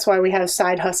put it. That's why we have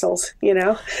side hustles,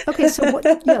 Okay, so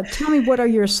tell me, what are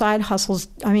your side hustles?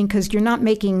 Because you're not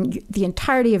making the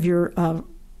entirety of your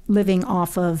living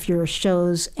off of your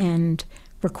shows and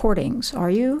recordings, are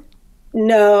you?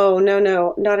 No, no,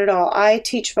 no, not at all. I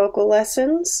teach vocal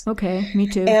lessons. Okay, me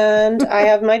too. And I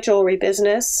have my jewelry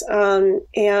business.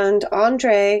 And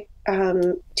Andre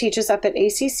teaches up at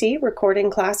ACC recording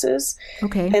classes.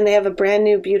 Okay. And they have a brand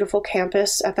new, beautiful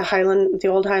campus at the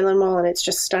old Highland Mall, and it's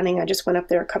just stunning. I just went up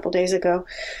there a couple days ago.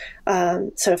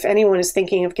 So if anyone is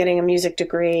thinking of getting a music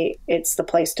degree, it's the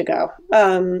place to go.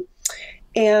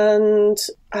 And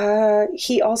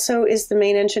he also is the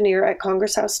main engineer at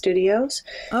Congress House Studios.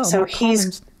 Oh, so Mark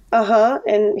he's Collins.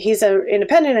 and he's an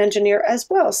independent engineer as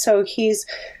well. So he's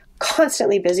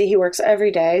constantly busy. He works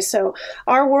every day. So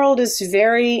our world is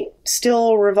very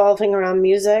still revolving around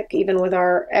music, even with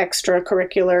our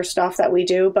extracurricular stuff that we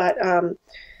do. But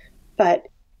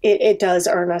it does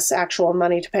earn us actual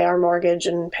money to pay our mortgage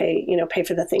and pay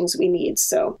for the things we need.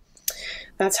 So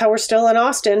that's how we're still in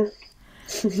Austin.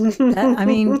 I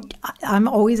mean, I'm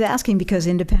always asking because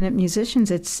independent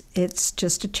musicians, it's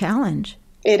just a challenge.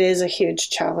 It is a huge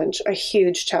challenge.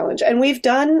 And we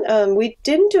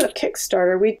didn't do a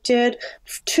Kickstarter. We did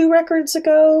 2 records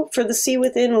ago for the Sea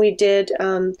Within. We did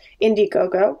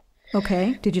Indiegogo.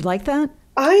 Okay. Did you like that?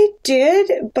 I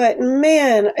did, but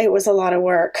man, it was a lot of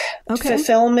work. Okay.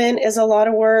 Fulfillment is a lot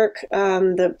of work.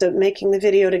 The making the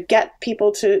video to get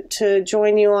people to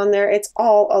join you on there, it's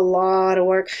all a lot of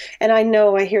work. And I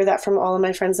know I hear that from all of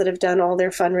my friends that have done all their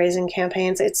fundraising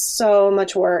campaigns. It's so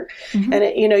much work. Mm-hmm.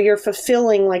 And you're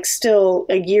fulfilling like still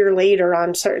a year later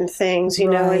on certain things, you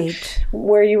know, and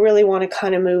where you really want to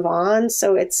kind of move on.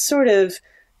 So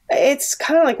it's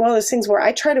kind of like one of those things where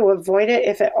I try to avoid it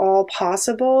if at all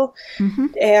possible. Mm-hmm.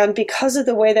 And because of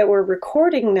the way that we're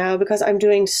recording now, because I'm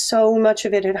doing so much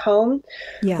of it at home,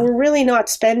 we're really not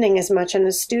spending as much in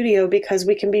the studio because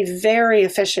we can be very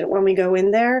efficient when we go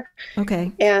in there.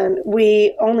 Okay. And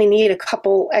we only need a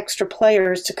couple extra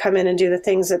players to come in and do the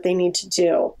things that they need to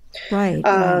do. Right.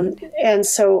 And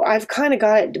so we've kind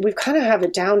of have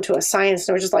it down to a science.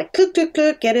 And we're just like, click, click,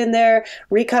 click, get in there,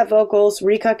 recut vocals,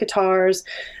 recut guitars.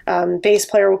 Bass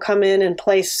player will come in and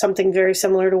play something very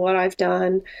similar to what I've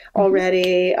done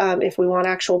already. If we want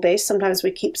actual bass, sometimes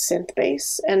we keep synth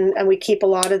bass and we keep a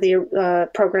lot of the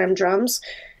programmed drums.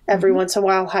 Every once in a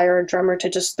while, hire a drummer to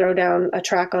just throw down a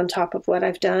track on top of what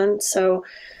I've done. So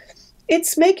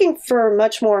it's making for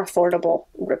much more affordable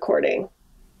recording.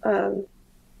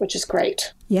 Which is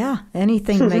great. Yeah,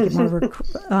 anything to make it more.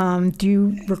 Do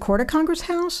you record at Congress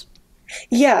House?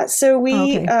 Yeah, so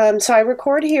so I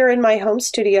record here in my home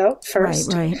studio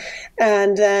first, right,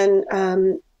 and then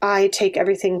I take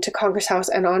everything to Congress House,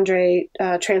 and Andre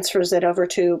transfers it over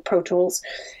to Pro Tools,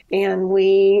 and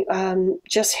we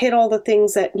just hit all the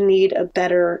things that need a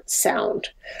better sound.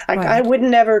 I would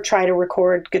never try to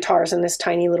record guitars in this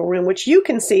tiny little room, which you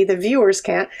can see, the viewers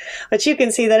can't, but you can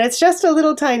see that it's just a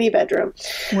little tiny bedroom.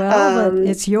 Well, but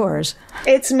it's yours.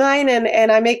 It's mine,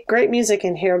 and I make great music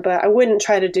in here, but I wouldn't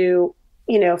try to do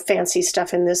fancy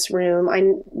stuff in this room.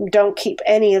 I don't keep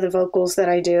any of the vocals that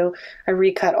I do. I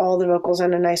recut all the vocals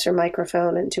on a nicer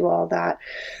microphone and do all that.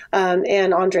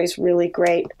 And Andre's really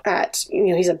great at,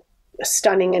 he's a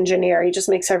stunning engineer. He just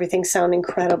makes everything sound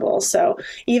incredible. So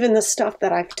even the stuff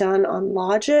that I've done on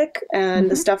Logic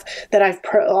and the stuff that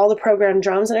all the programmed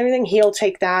drums and everything, he'll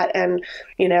take that and,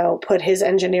 put his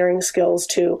engineering skills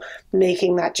to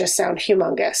making that just sound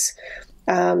humongous.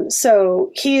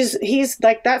 So he's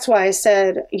like, that's why I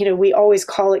said, we always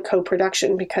call it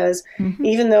co-production because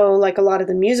even though like a lot of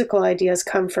the musical ideas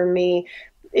come from me,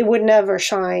 it would never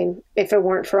shine if it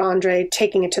weren't for Andre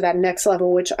taking it to that next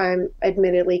level, which I'm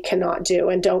admittedly cannot do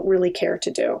and don't really care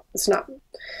to do. It's not,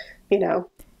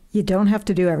 You don't have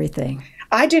to do everything.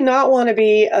 I do not want to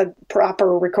be a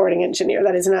proper recording engineer.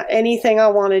 That is not anything I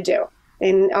want to do.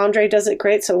 And Andre does it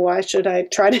great, so why should I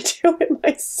try to do it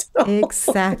myself?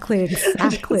 Exactly. I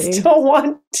just don't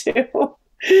want to.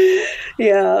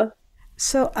 Yeah.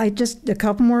 So a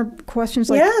couple more questions.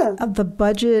 The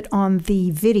budget on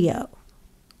the video.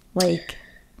 Can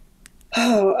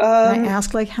I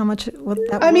ask how much? What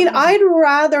that was? I'd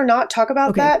rather not talk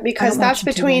about that because that's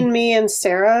between me and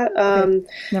Sarah.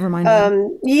 Never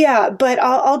mind. Yeah, but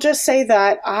I'll just say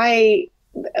that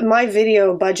my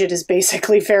video budget is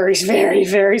basically very, very,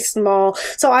 very small.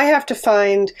 So I have to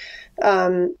find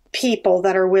people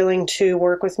that are willing to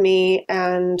work with me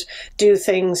and do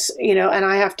things, and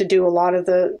I have to do a lot of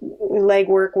the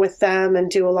legwork with them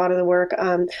and do a lot of the work.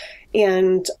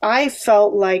 And I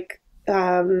felt like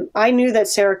I knew that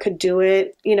Sarah could do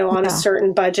it, on a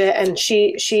certain budget. And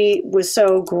she was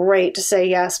so great to say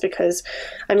yes because,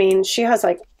 she has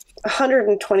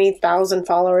 120,000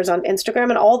 followers on Instagram,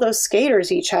 and all those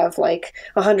skaters each have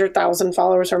 100,000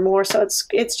 followers or more. So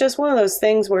it's just one of those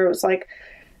things where it was like,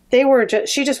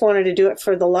 she just wanted to do it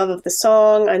for the love of the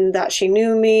song and that she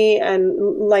knew me and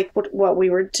like what we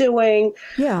were doing.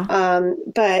 Yeah.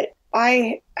 But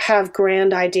I have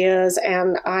grand ideas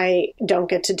and I don't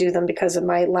get to do them because of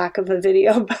my lack of a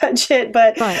video budget.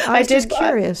 But right. I was just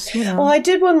curious. Well, I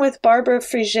did one with Barbara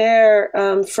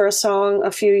Frigere for a song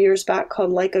a few years back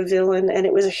called Like a Villain, and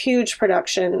it was a huge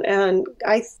production. And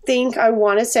I think I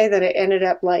want to say that it ended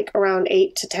up like around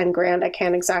 8 to 10 grand. I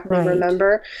can't exactly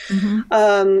remember.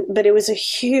 Mm-hmm. But it was a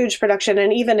huge production,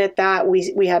 and even at that,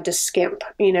 we had to skimp.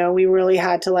 You know, we really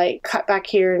had to like cut back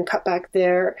here and cut back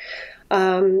there.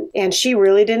 And she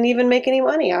really didn't even make any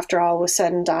money after all was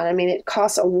said and done. I mean, it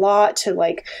costs a lot to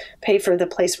like pay for the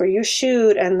place where you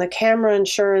shoot and the camera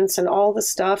insurance and all the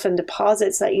stuff and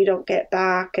deposits that you don't get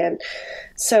back. And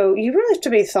so you really have to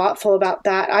be thoughtful about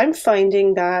that. I'm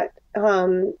finding that,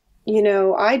 you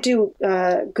know, I do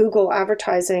Google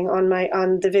advertising on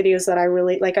the videos that I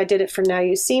really like. I did it for Now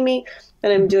You See Me,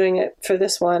 and I'm doing it for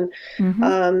this one,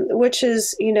 which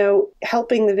is, you know,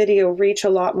 helping the video reach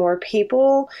a lot more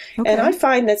people. Okay. And I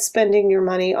find that spending your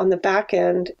money on the back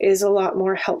end is a lot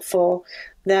more helpful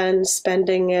than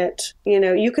spending it. You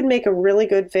know, you can make a really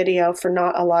good video for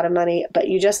not a lot of money, but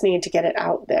you just need to get it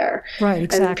out there. Right,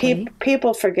 exactly. And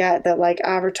people forget that like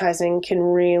advertising can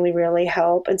really, really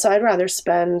help. And so I'd rather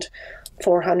spend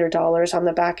 $400 on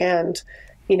the back end,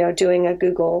 you know, doing a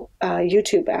Google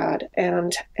YouTube ad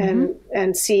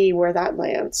and see where that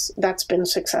lands. That's been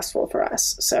successful for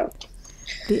us. So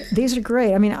these are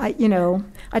great. I mean,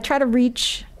 I try to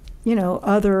reach, you know,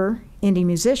 other indie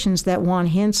musicians that want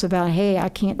hints about, hey, I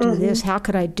can't do this. How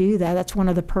could I do that? That's one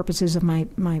of the purposes of my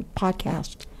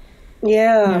podcast.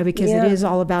 Yeah. You know, because it is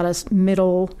all about us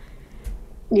middle.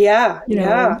 Yeah. You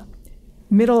know,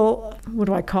 middle, what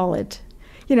do I call it?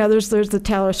 You know, there's the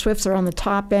Taylor Swifts are on the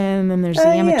top end, and there's the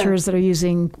amateurs that are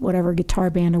using whatever guitar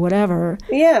band or whatever.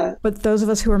 Yeah. But those of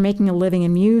us who are making a living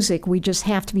in music, we just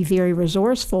have to be very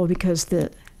resourceful because the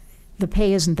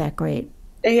pay isn't that great.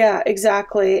 Yeah,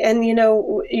 exactly. And, you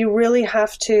know, you really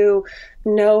have to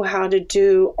know how to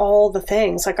do all the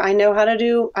things. Like I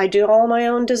do all my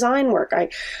own design work.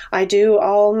 I do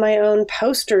all my own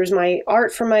posters, my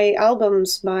art for my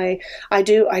albums, I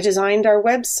designed our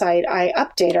website. I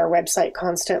update our website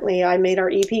constantly. I made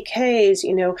our EPKs,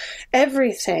 you know,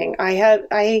 everything.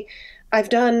 I've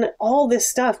done all this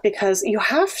stuff because you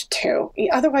have to.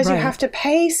 Otherwise, you have to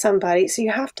pay somebody. So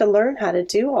you have to learn how to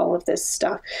do all of this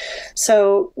stuff.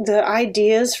 So the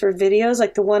ideas for videos,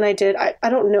 like the one I did, I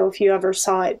don't know if you ever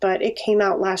saw it, but it came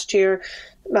out last year.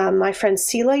 My friend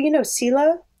Sela, you know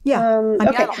Sela? Yeah. I mean,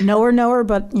 I don't know her,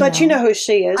 but you know who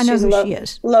she is. I know she's who she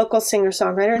is. Local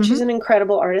singer-songwriter, and she's an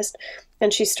incredible artist.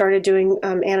 And she started doing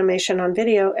animation on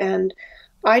video. And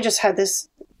I just had this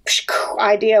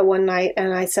idea one night,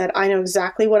 and I said, I know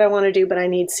exactly what I want to do, but I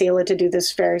need Sela to do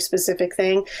this very specific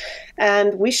thing.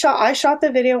 And I shot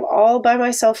the video all by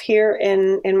myself here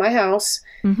in my house.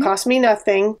 Cost me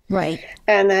nothing. Right.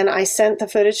 And then I sent the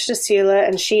footage to Sela,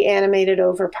 and she animated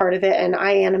over part of it, and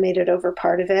I animated over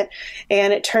part of it.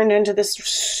 And it turned into this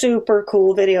super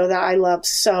cool video that I love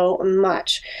so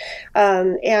much.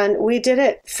 And we did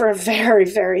it for a very,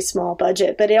 very small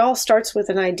budget, but it all starts with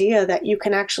an idea that you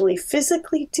can actually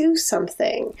physically do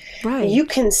something. Right. You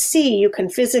can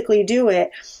physically do it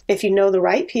if you know the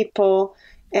right people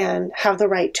and have the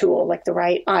right tool, like the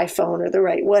right iPhone or the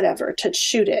right whatever to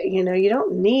shoot it. You know, you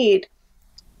don't need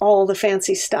all the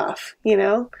fancy stuff, you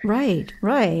know? Right,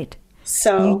 right.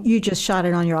 So you just shot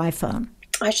it on your iPhone.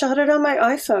 I shot it on my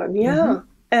iPhone, yeah.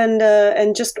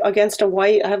 And just against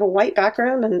I have a white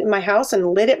background in my house,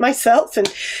 and lit it myself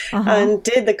and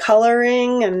did the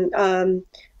coloring, and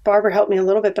Barbara helped me a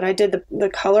little bit, but I did the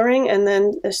coloring, and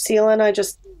then Sela and I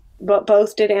just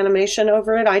both did animation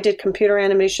over it. I did computer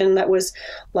animation that was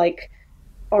like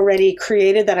already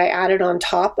created that I added on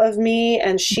top of me,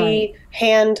 and she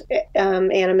hand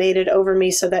animated over me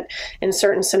so that in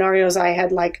certain scenarios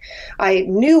I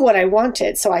knew what I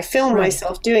wanted. So I filmed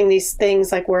myself doing these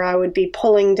things like where I would be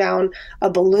pulling down a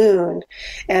balloon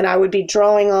and I would be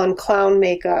drawing on clown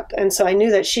makeup. And so I knew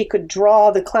that she could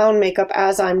draw the clown makeup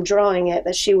as I'm drawing it,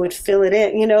 that she would fill it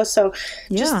in, you know, so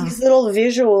just these little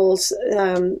visuals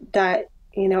that,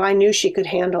 you know, I knew she could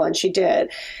handle, and she did.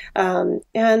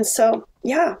 And so,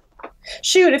 yeah.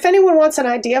 Shoot, if anyone wants an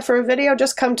idea for a video,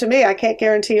 just come to me. I can't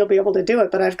guarantee you'll be able to do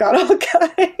it, but I've got all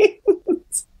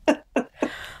kinds.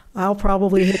 I'll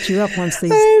probably hit you up once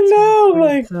these. I know,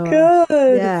 my God.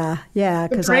 Yeah.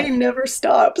 The brain never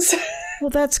stops.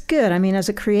 Well, that's good. I mean, as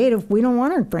a creative, we don't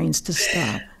want our brains to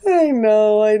stop. I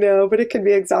know, but it can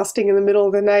be exhausting in the middle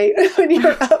of the night when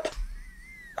you're up.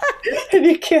 And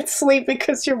you can't sleep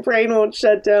because your brain won't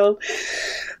shut down.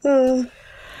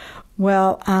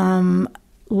 Well,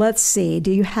 let's see.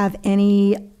 Do you have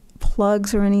any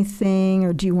plugs or anything,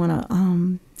 or do you want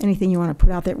to anything you want to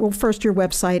put out there? Well, first, your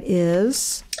website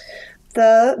is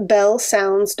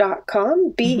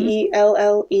thebellsounds.com,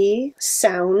 BELLE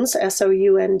sounds,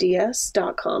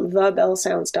 SOUNDS.com,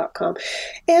 thebellsounds.com.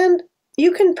 And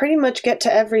you can pretty much get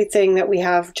to everything that we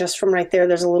have just from right there.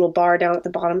 There's a little bar down at the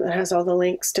bottom that has all the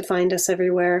links to find us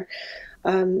everywhere.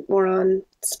 We're on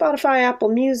Spotify, Apple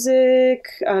Music,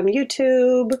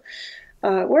 YouTube,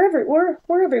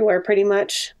 we're everywhere pretty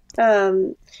much.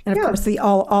 And of course, the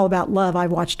All About Love I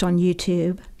watched on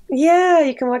YouTube. Yeah,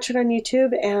 you can watch it on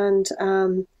YouTube. And I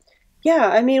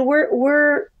mean,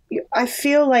 I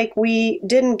feel like we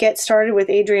didn't get started with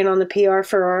Adrienne on the PR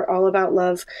for our All About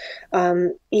Love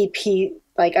EP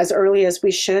like as early as we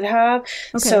should have.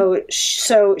 Okay.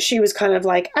 So she was kind of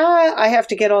like, I have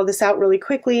to get all this out really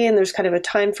quickly, and there's kind of a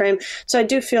time frame. So I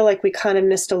do feel like we kind of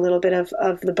missed a little bit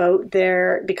of the boat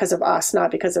there because of us,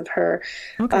 not because of her.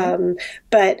 Okay.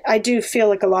 But I do feel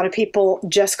like a lot of people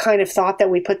just kind of thought that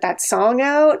we put that song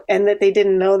out and that they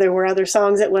didn't know there were other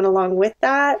songs that went along with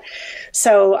that.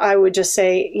 So I would just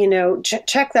say,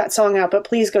 check that song out, but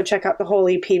please go check out the whole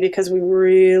EP, because we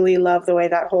really love the way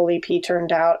that whole EP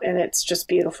turned out, and it's just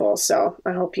beautiful. So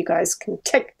I hope you guys can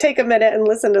take a minute and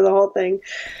listen to the whole thing.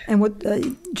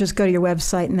 And just go to your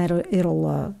website, and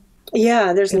it'll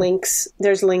yeah, there's links.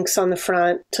 There's links on the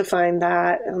front to find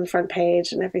that on the front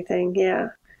page and everything.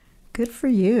 Yeah. Good for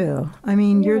you. I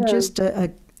mean, you're just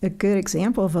a good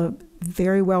example of a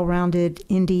very well-rounded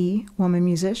indie woman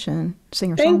musician,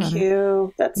 singer-songwriter. Thank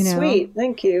you. That's sweet.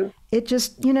 Thank you. It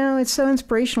just, it's so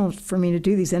inspirational for me to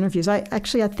do these interviews. I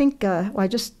think I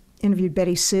just interviewed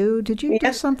Betty Sue. Did you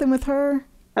do something with her?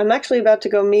 I'm actually about to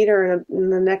go meet her in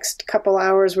the next couple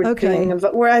hours. We're doing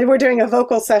a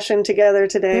vocal session together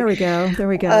today. There we go.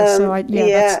 So I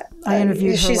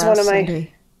interviewed her last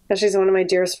Sunday. She's one of my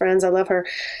dearest friends. I love her.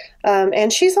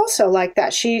 And she's also like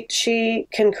that. She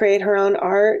can create her own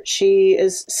art. She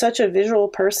is such a visual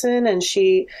person, and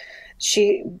she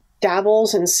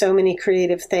dabbles in so many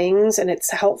creative things, and it's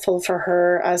helpful for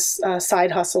her as side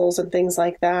hustles and things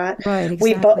like that. Right,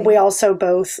 exactly. We also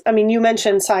both, I mean, you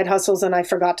mentioned side hustles, and I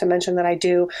forgot to mention that I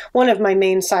do. One of my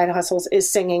main side hustles is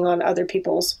singing on other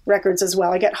people's records as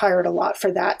well. I get hired a lot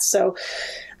for that. So,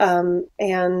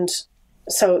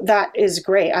 so that is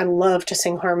great. I love to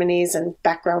sing harmonies and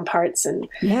background parts and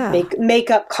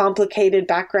make up complicated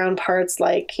background parts.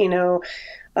 Like,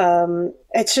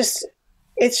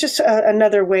 it's just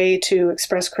another way to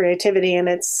express creativity, and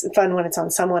it's fun when it's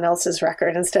on someone else's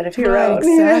record instead of your own.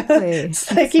 Exactly. It's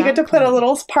like you get to put a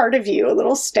little part of you, a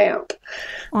little stamp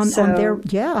on their.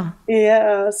 Yeah.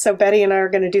 Yeah. So Betty and I are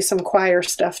going to do some choir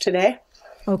stuff today.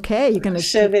 Okay, you're going to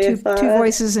two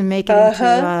voices and make it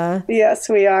into. Yes,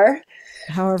 we are.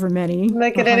 However many.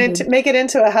 Make it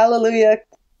into a hallelujah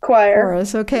choir.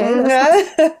 Chorus. Okay.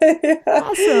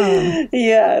 Awesome.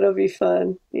 Yeah, it'll be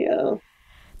fun. Yeah.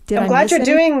 I'm glad you're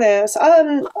doing this.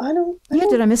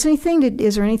 Did I miss anything?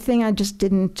 Is there anything I just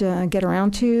didn't get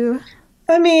around to?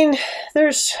 I mean,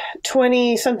 there's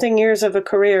 20-something years of a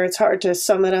career. It's hard to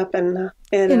sum it up in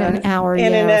an hour.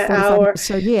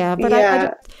 So but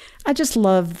I just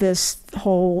love this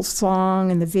whole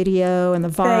song and the video and the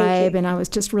vibe, and I was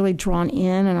just really drawn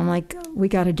in. And I'm like, we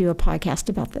got to do a podcast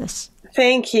about this.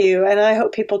 Thank you, and I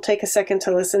hope people take a second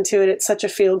to listen to it. It's such a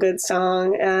feel-good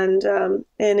song, and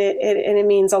it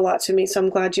means a lot to me. So I'm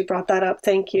glad you brought that up.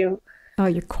 Thank you. Oh,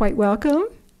 you're quite welcome.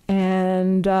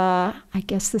 And I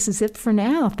guess this is it for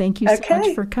now. Thank you so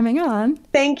much for coming on.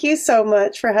 Thank you so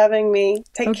much for having me.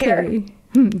 Take care.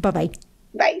 Bye-bye.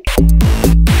 Bye.